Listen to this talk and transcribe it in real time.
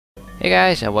Hey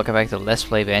guys, and welcome back to Let's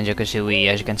Play Banjo-Kazooie.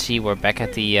 As you can see, we're back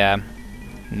at the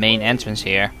main entrance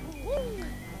here.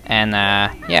 And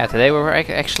yeah, today we're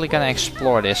actually gonna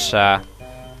explore this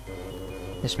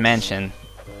this mansion.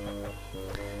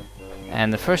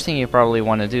 And the first thing you probably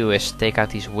want to do is take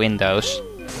out these windows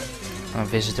and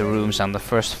visit the rooms on the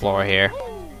first floor here.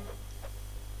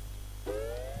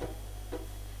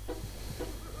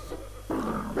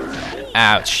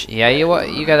 Ouch! Yeah,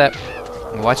 you gotta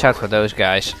watch out for those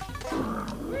guys.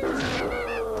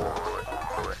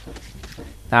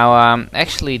 Now,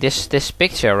 actually, this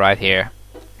picture right here,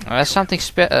 there's something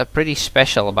pretty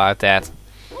special about that.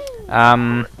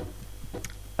 A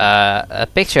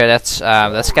picture that's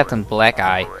Captain Black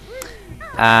Eye.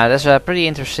 There's a pretty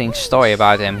interesting story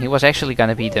about him. He was actually going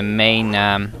to be the main.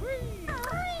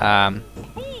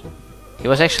 He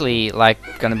was actually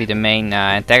going to be the main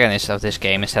antagonist of this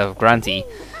game instead of Grunty.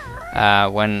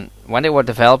 When they were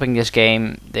developing this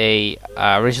game, they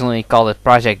originally called it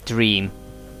Project Dream.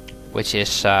 Which was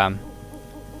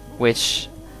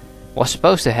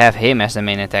supposed to have him as the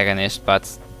main antagonist,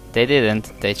 but they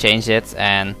didn't. They changed it,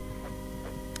 and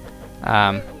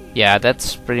yeah,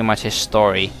 that's pretty much his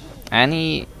story. And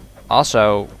he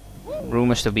also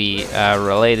rumors to be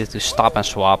related to Stop and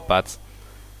Swap, but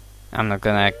I'm not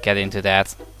gonna get into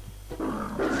that.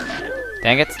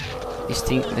 Dang it! These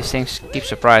things keep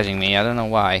surprising me. I don't know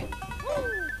why.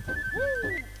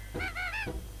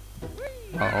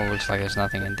 Oh, looks like there's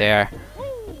nothing in there.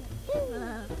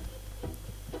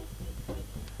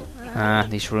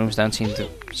 These rooms don't seem to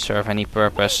serve any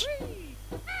purpose.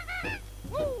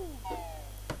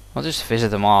 I'll just visit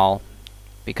them all,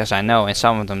 because I know in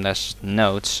some of them there's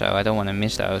notes, so I don't want to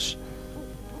miss those.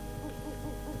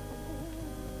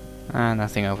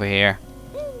 Nothing over here.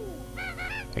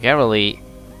 I can't really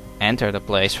enter the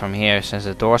place from here since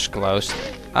the door's closed.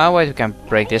 Oh wait, we can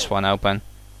break this one open.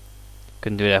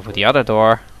 Couldn't do that with the other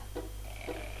door.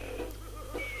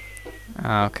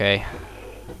 Okay.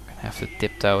 I'm gonna have to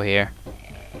tiptoe here.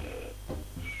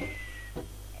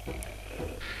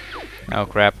 Oh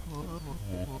crap.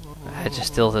 I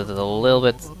just tilted it a little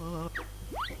bit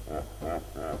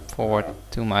forward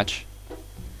too much.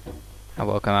 I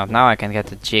woke him up. Now I can get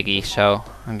the jiggy, so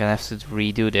I'm gonna have to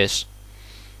redo this.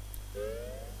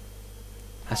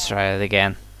 Let's try it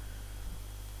again.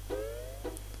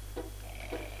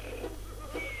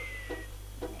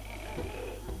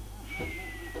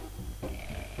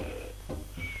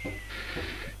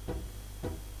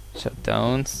 So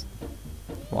don't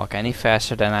walk any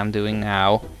faster than I'm doing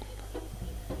now,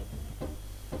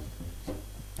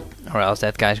 or else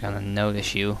that guy's gonna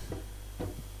notice you.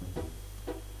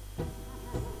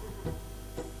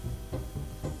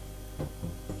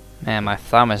 Man, my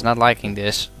thumb is not liking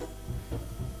this.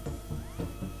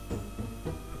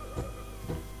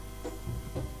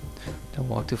 Don't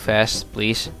walk too fast,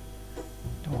 please.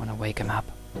 Don't want to wake him up.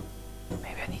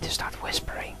 Maybe I need to start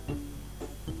whispering.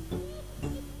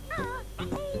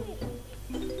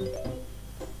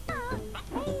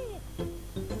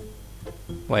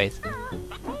 Wait.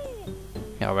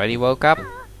 You already woke up?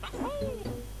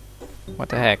 What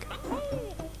the heck?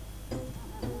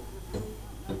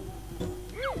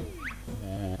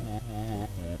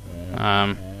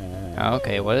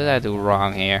 Okay, what did I do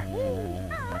wrong here?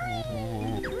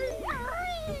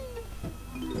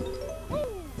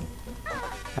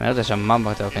 I know there's a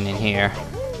Mumbo token in here.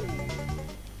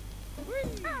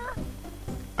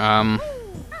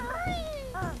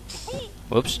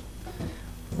 Whoops.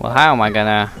 Well, how am I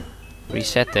gonna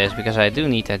reset this? Because I do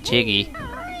need that jiggy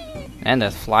and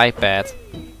that fly pad.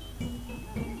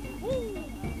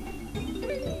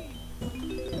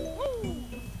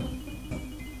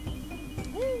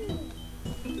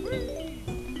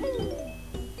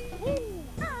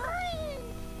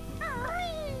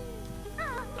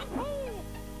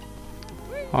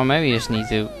 Or maybe you just need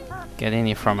to get in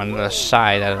here from another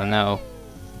side, I don't know.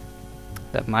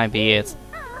 That might be it.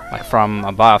 Like from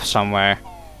above somewhere.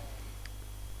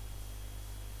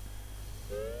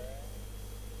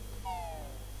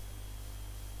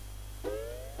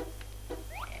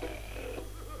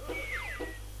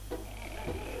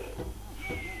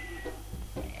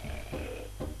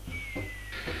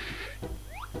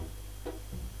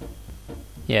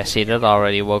 Yeah, see, that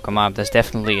already woke him up. There's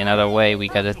definitely another way we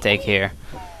gotta take here.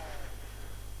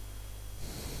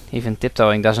 Even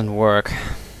tiptoeing doesn't work.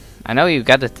 I know you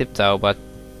got the tiptoe, but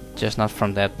just not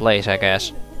from that place, I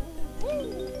guess.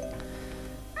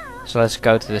 So let's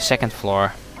go to the second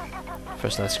floor.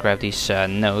 First, let's grab these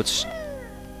notes.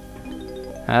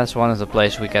 That's one of the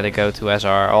places we gotta go to as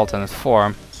our alternate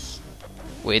form.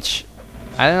 Which,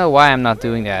 I don't know why I'm not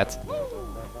doing that.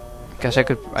 Because I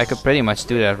could pretty much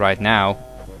do that right now.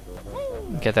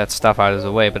 Get that stuff out of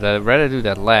the way, but I'd rather do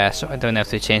that last, so I don't have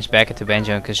to change back into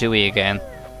Banjo-Kazooie again.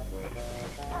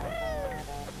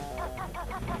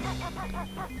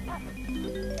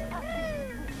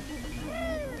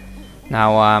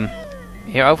 Now,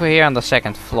 over here on the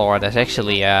second floor, there's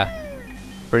actually a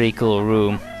pretty cool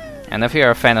room. And if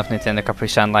you're a fan of Nintendo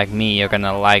Capri-Sun like me, you're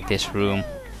gonna like this room.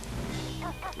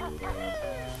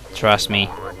 Trust me.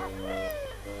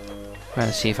 I'm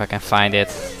gonna see if I can find it.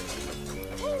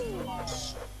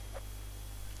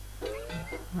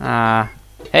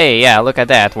 Hey, yeah, look at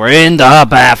that. We're in the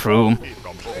bathroom.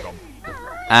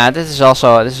 This is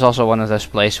also one of those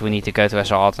places we need to go to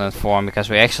as our alternate form, because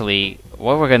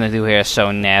what we're gonna do here is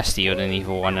so nasty you don't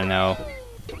even wanna know.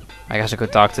 I guess I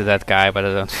could talk to that guy, but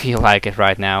I don't feel like it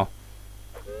right now.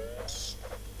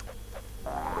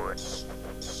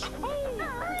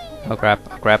 Oh crap,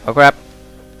 oh crap, oh crap.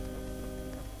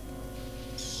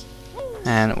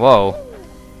 And whoa.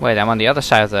 Wait, I'm on the other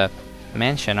side of the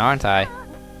mansion, aren't I?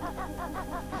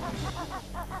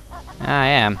 I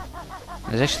am.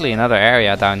 There's actually another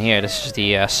area down here. This is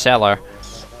the cellar.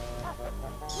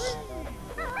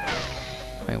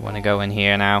 I want to go in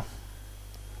here now.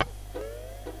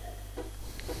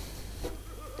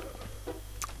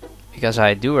 Because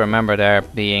I do remember there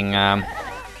being a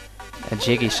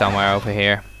jiggy somewhere over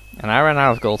here. And I ran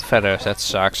out of gold feathers, that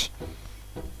sucks.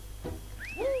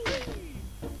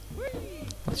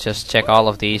 Let's just check all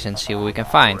of these and see what we can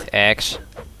find. Eggs.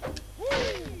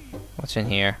 What's in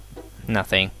here?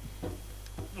 Nothing.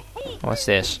 What's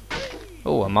this?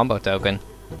 Oh, a Mumbo token.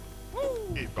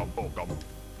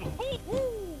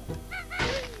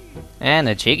 And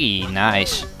a jiggy,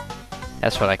 nice.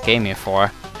 That's what I came here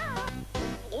for.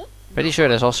 Pretty sure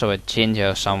there's also a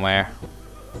Jinjo somewhere.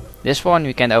 This one,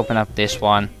 we can open up this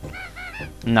one.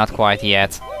 Not quite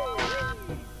yet.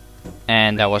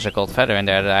 And there was a gold feather in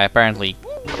there that I apparently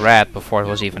grabbed before it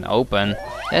was even open.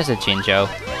 There's a Jinjo.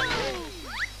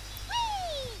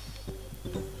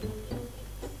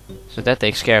 So that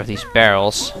takes care of these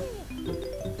barrels.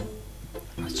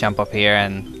 Let's jump up here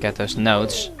and get those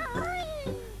notes.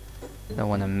 Don't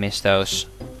want to miss those.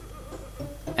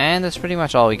 And that's pretty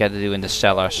much all we got to do in the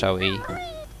cellar, so we...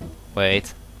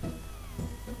 Wait.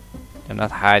 They're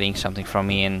not hiding something from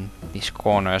me in these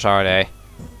corners, are they?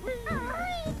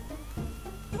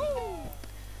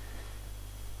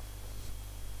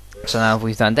 So now if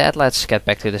we've done that, let's get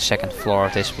back to the second floor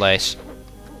of this place.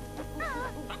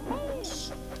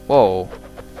 Whoa.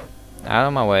 Out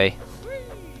of my way.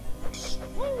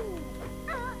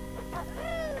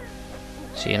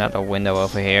 See another window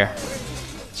over here.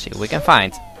 Let's see what we can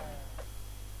find.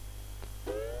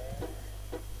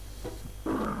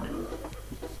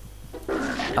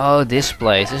 Oh, this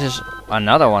place. This is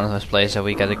another one of those places that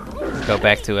we gotta go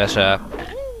back to as our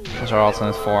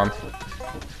alternate form.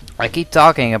 I keep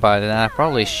talking about it, and I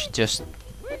probably should just...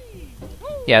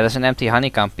 Yeah, there's an empty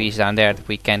honeycomb piece down there that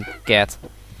we can get.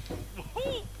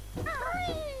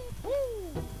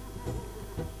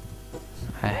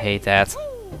 I hate that.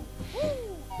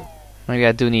 Maybe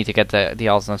I do need to get the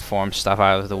alternate form stuff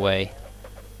out of the way.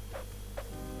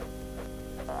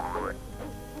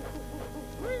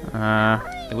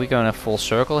 Did we go in a full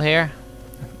circle here?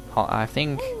 I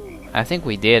think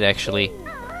we did actually.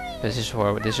 This is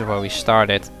where we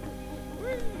started.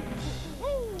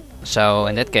 So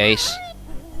in that case,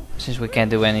 since we can't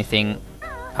do anything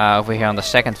over here on the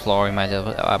second floor, we might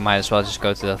as well just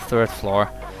go to the third floor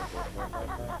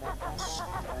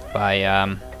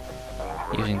by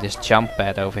using this jump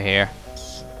pad over here.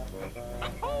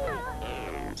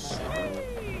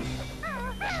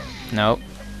 Nope.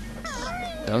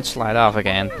 Don't slide off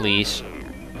again, please.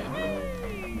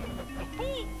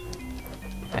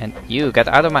 And you, get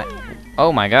out of my...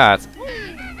 Oh my god.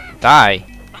 Die.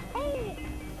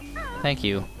 Thank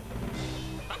you.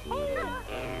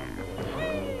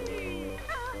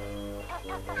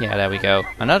 Yeah, there we go.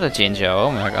 Another Jinjo.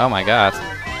 Oh my god. I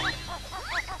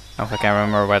don't think I can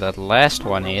remember where that last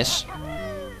one is.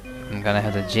 I'm gonna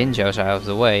have the Jinjos out of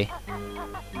the way.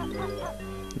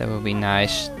 That would be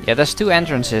nice. Yeah, there's two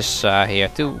entrances here,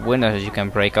 two windows that you can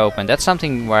break open. That's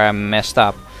something where I messed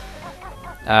up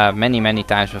many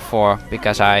times before,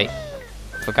 because I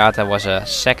forgot there was a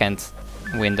second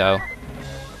window.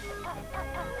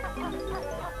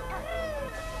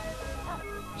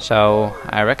 So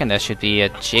I reckon there should be a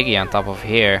jiggy on top of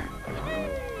here.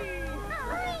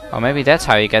 Or maybe that's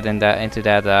how you get in into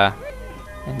that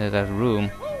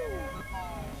room.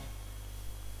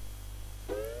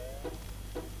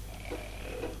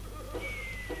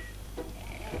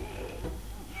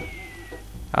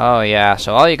 Oh yeah,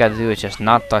 so all you gotta do is just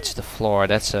not touch the floor.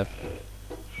 That's a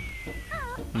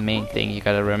main thing you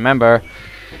gotta remember.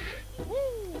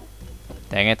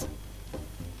 Dang it.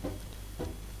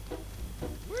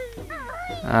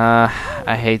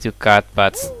 I hate to cut,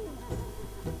 but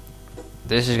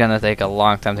this is gonna take a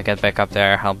long time to get back up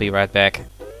there. I'll be right back.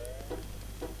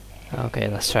 Okay,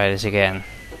 let's try this again.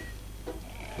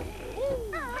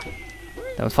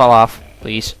 Don't fall off,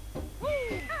 please.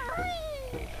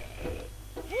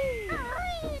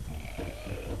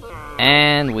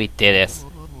 And we did it.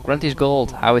 Grunty's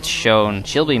gold, how it's shown.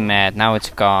 She'll be mad, now it's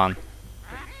gone.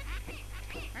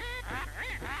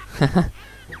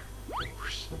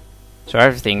 So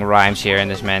everything rhymes here in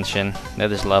this mansion.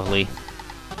 That is lovely.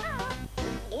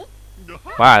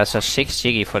 Wow, that's a 6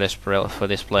 jiggy for this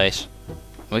place.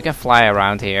 We can fly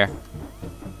around here.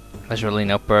 There's really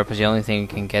no purpose. The only thing you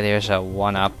can get here is a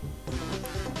 1-up.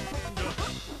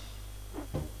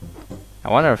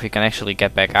 I wonder if you can actually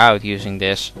get back out using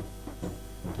this.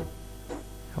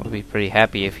 I would be pretty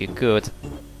happy if you could.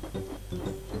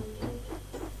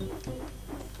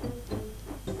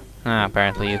 Ah,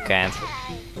 apparently you can't.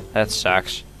 That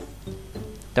sucks.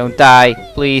 Don't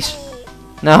die, please.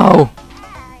 No!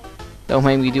 Don't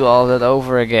make me do all that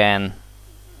over again.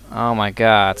 Oh my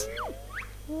god.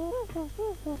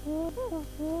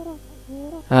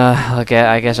 Okay,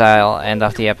 I guess I'll end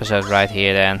off the episode right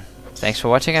here then. Thanks for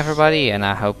watching everybody, and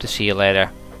I hope to see you later.